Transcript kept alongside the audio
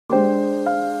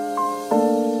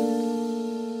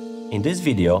In this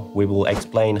video, we will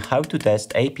explain how to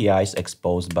test APIs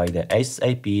exposed by the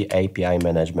SAP API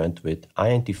Management with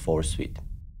Int4 Suite.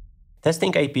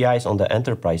 Testing APIs on the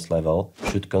enterprise level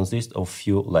should consist of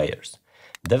few layers.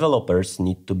 Developers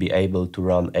need to be able to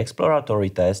run exploratory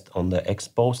tests on the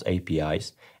exposed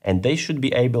APIs, and they should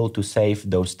be able to save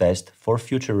those tests for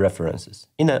future references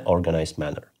in an organized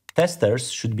manner.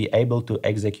 Testers should be able to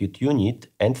execute unit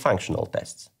and functional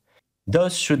tests.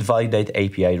 Those should validate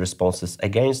API responses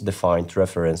against defined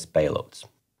reference payloads.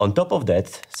 On top of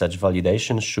that, such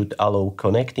validation should allow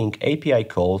connecting API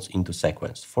calls into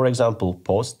sequence, for example,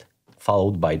 POST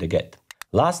followed by the GET.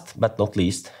 Last but not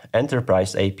least,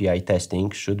 enterprise API testing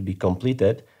should be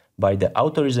completed by the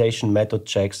authorization method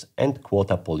checks and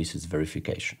quota policies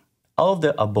verification. All of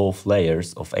the above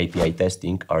layers of API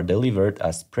testing are delivered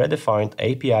as predefined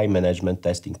API management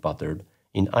testing pattern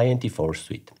in Int4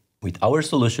 Suite. With our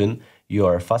solution, you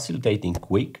are facilitating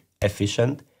quick,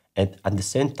 efficient, and at the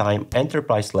same time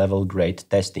enterprise-level grade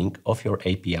testing of your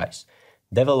APIs,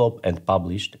 developed and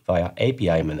published via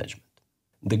API Management.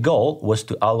 The goal was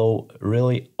to allow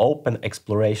really open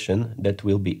exploration that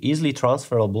will be easily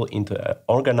transferable into an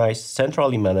organized,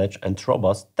 centrally managed and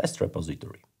robust test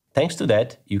repository. Thanks to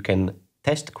that, you can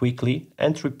test quickly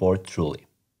and report truly.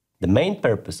 The main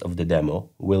purpose of the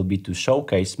demo will be to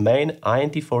showcase main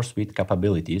Int4 Suite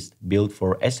capabilities built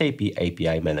for SAP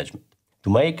API Management.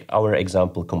 To make our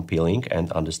example compelling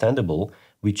and understandable,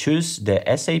 we choose the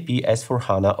SAP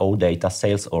S/4HANA OData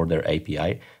Sales Order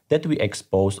API that we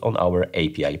expose on our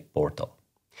API portal.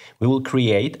 We will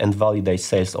create and validate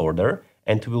sales order,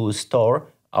 and we will store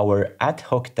our ad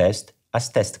hoc test as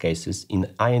test cases in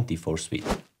Int4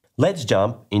 Suite. Let's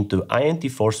jump into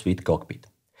Int4 Suite cockpit.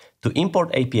 To import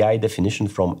API definition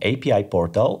from API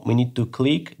portal, we need to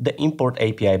click the Import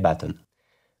API button.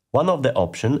 One of the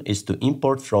options is to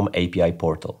import from API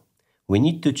portal. We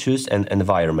need to choose an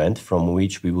environment from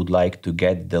which we would like to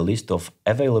get the list of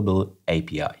available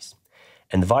APIs.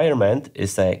 Environment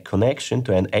is a connection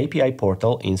to an API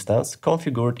portal instance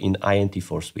configured in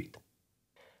Int4 Suite.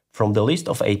 From the list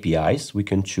of APIs, we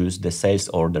can choose the Sales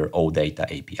Order OData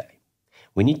API.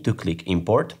 We need to click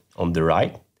Import on the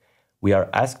right. We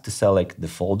are asked to select the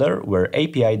folder where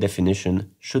API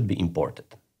definition should be imported.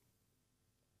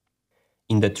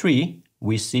 In the tree,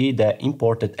 we see the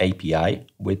imported API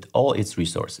with all its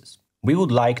resources. We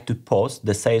would like to post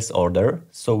the sales order,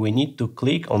 so we need to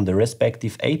click on the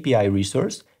respective API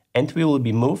resource and we will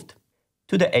be moved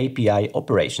to the API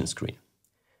operation screen.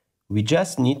 We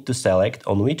just need to select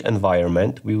on which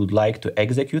environment we would like to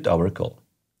execute our call.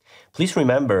 Please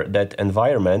remember that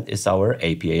environment is our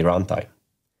API runtime.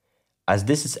 As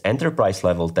this is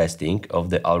enterprise-level testing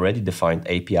of the already defined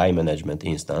API management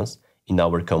instance in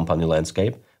our company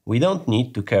landscape, we don't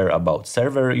need to care about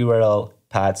server URL,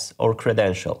 paths, or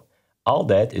credential. All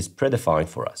that is predefined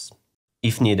for us.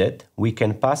 If needed, we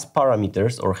can pass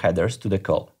parameters or headers to the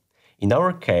call. In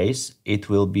our case, it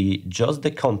will be just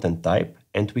the content type,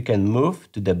 and we can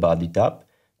move to the body tab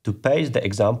to paste the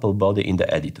example body in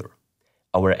the editor.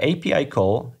 Our API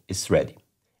call is ready,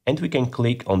 and we can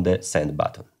click on the Send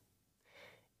button.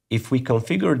 If we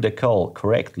configure the call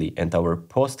correctly and our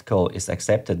post call is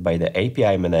accepted by the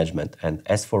API Management and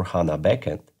S/4HANA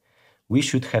backend, we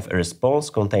should have a response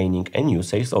containing a new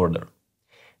sales order.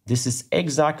 This is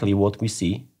exactly what we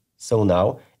see, so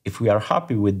now, if we are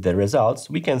happy with the results,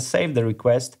 we can save the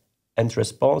request and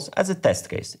response as a test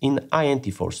case in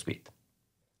Int4 Suite.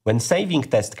 When saving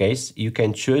test case, you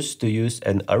can choose to use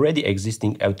an already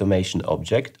existing automation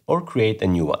object or create a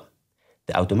new one.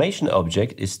 The automation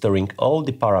object is storing all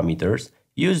the parameters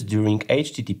used during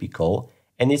HTTP call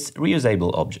and is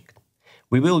reusable object.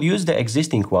 We will use the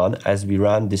existing one as we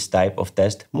ran this type of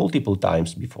test multiple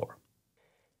times before.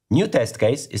 New test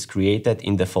case is created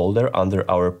in the folder under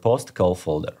our post call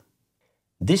folder.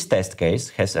 This test case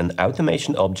has an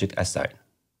automation object assigned.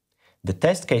 The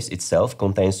test case itself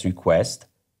contains request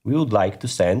we would like to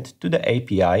send to the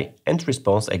API and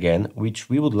response again, which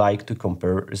we would like to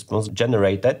compare response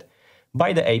generated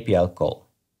by the API call.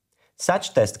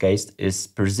 Such test case is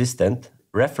persistent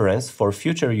reference for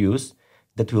future use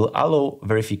that will allow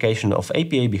verification of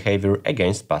API behavior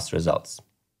against past results.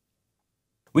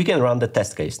 We can run the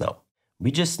test case now.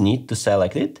 We just need to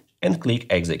select it and click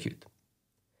Execute.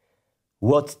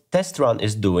 What test run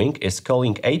is doing is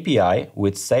calling API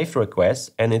with save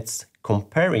request and it's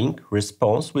comparing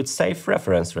response with save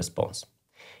reference response.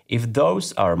 If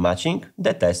those are matching,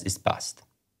 the test is passed.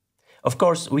 Of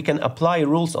course, we can apply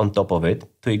rules on top of it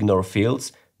to ignore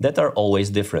fields that are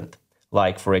always different,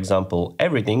 like, for example,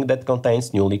 everything that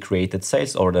contains newly created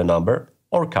sales order number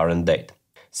or current date.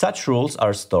 Such rules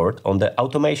are stored on the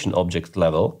automation object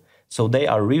level, so they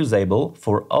are reusable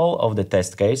for all of the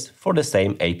test case for the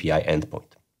same API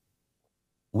endpoint.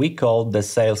 We called the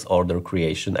sales order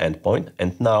creation endpoint,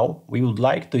 and now we would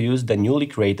like to use the newly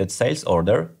created sales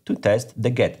order to test the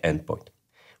get endpoint.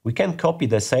 We can copy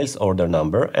the sales order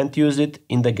number and use it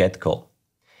in the get call.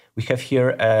 We have here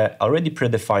an already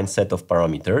predefined set of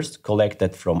parameters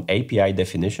collected from API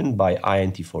definition by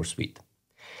Int4 Suite.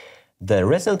 The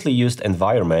recently used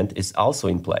environment is also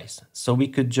in place, so we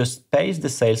could just paste the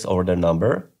sales order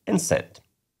number and send.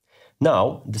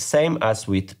 Now, the same as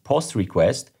with post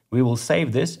request, we will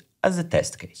save this as a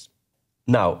test case.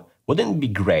 Now, wouldn't it be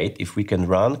great if we can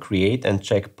run, create and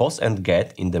check post and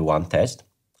get in the one test?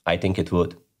 I think it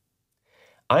would.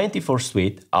 Int4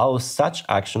 Suite allows such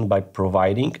action by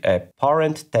providing a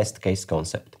parent test case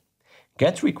concept.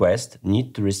 Get request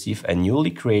need to receive a newly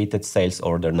created sales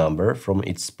order number from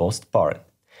its post parent.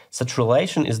 Such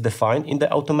relation is defined in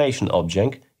the automation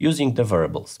object using the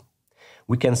variables.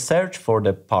 We can search for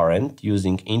the parent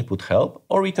using input help,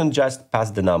 or we can just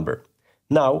pass the number.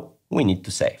 Now we need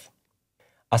to save.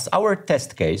 As our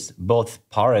test case, both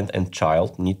parent and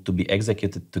child need to be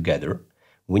executed together,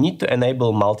 we need to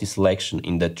enable multi-selection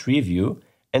in the tree view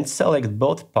and select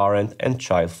both parent and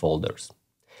child folders.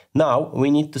 Now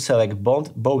we need to select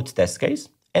both test case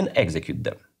and execute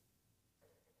them.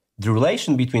 The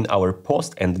relation between our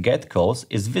post and get calls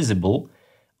is visible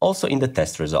also in the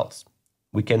test results.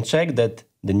 We can check that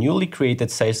the newly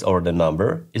created sales order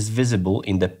number is visible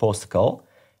in the post call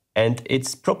and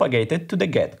it's propagated to the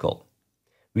get call.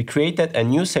 We created a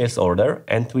new sales order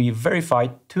and we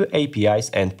verified two API's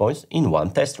endpoints in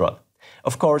one test run.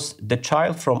 Of course, the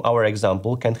child from our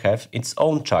example can have its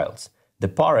own childs. The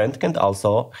parent can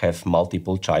also have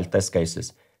multiple child test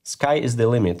cases. Sky is the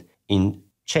limit in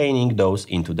chaining those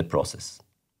into the process.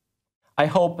 I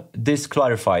hope this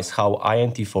clarifies how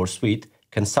Int4 Suite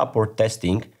can support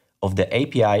testing of the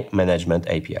API management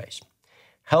APIs,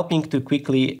 helping to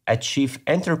quickly achieve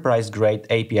enterprise-grade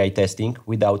API testing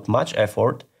without much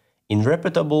effort in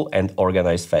repeatable and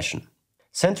organized fashion.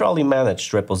 Centrally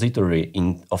managed repository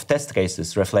of test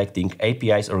cases reflecting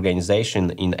API's organization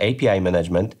in API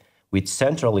management with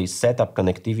centrally set up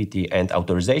connectivity and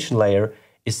authorization layer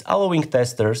is allowing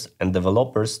testers and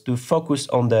developers to focus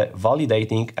on the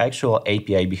validating actual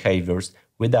API behaviors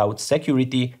without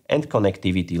security and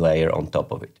connectivity layer on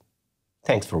top of it.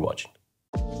 Thanks for watching.